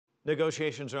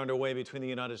Negotiations are underway between the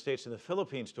United States and the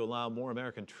Philippines to allow more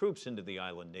American troops into the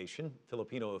island nation.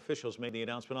 Filipino officials made the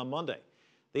announcement on Monday.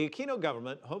 The Aquino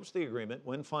government hopes the agreement,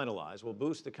 when finalized, will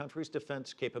boost the country's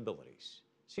defense capabilities.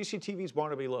 CCTV's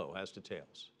Barnaby Lo has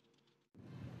details.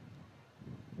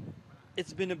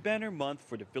 It's been a banner month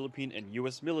for the Philippine and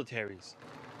U.S. militaries.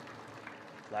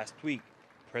 Last week,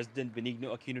 President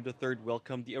Benigno Aquino III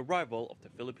welcomed the arrival of the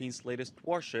Philippines' latest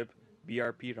warship,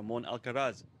 BRP Ramon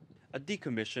Alcaraz, a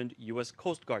decommissioned U.S.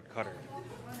 Coast Guard cutter.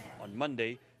 On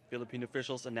Monday, Philippine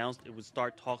officials announced it would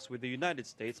start talks with the United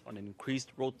States on an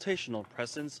increased rotational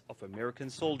presence of American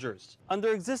soldiers.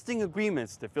 Under existing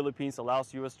agreements, the Philippines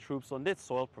allows U.S. troops on its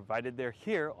soil provided they're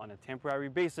here on a temporary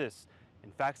basis.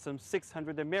 In fact, some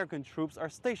 600 American troops are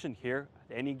stationed here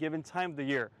at any given time of the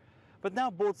year. But now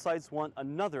both sides want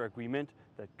another agreement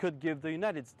that could give the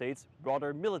United States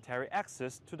broader military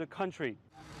access to the country.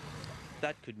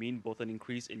 That could mean both an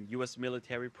increase in U.S.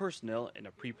 military personnel and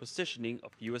a pre-positioning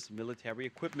of U.S. military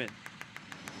equipment.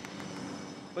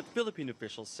 But Philippine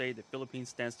officials say the Philippines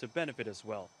stands to benefit as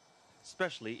well,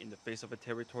 especially in the face of a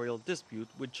territorial dispute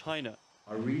with China.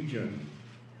 Our region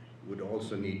would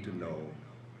also need to know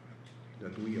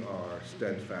that we are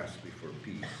steadfastly for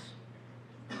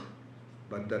peace,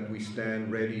 but that we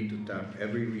stand ready to tap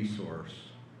every resource,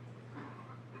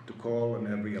 to call on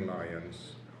every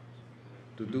alliance,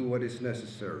 to do what is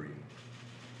necessary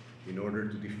in order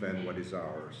to defend what is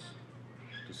ours,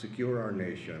 to secure our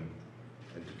nation,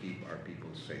 and to keep our people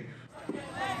safe.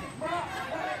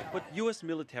 But U.S.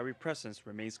 military presence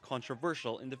remains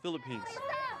controversial in the Philippines.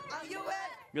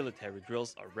 Military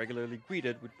drills are regularly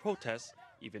greeted with protests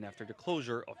even after the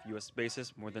closure of U.S.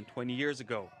 bases more than 20 years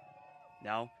ago.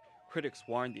 Now, critics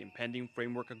warn the impending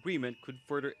framework agreement could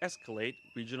further escalate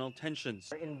regional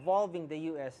tensions. Involving the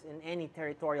U.S. in any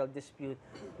territorial dispute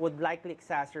would likely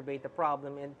exacerbate the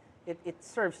problem, and it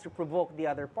serves to provoke the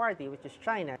other party, which is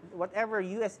China. Whatever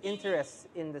U.S. interests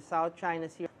in the South China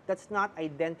Sea, that's not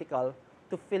identical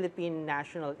to Philippine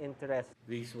national interests.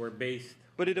 These were based.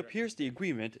 But it appears the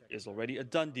agreement is already a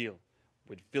done deal,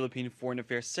 with Philippine Foreign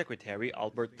Affairs Secretary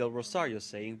Albert Del Rosario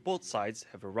saying both sides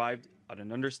have arrived at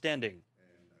an understanding.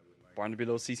 Barnaby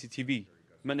Lo, CCTV,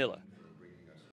 Manila.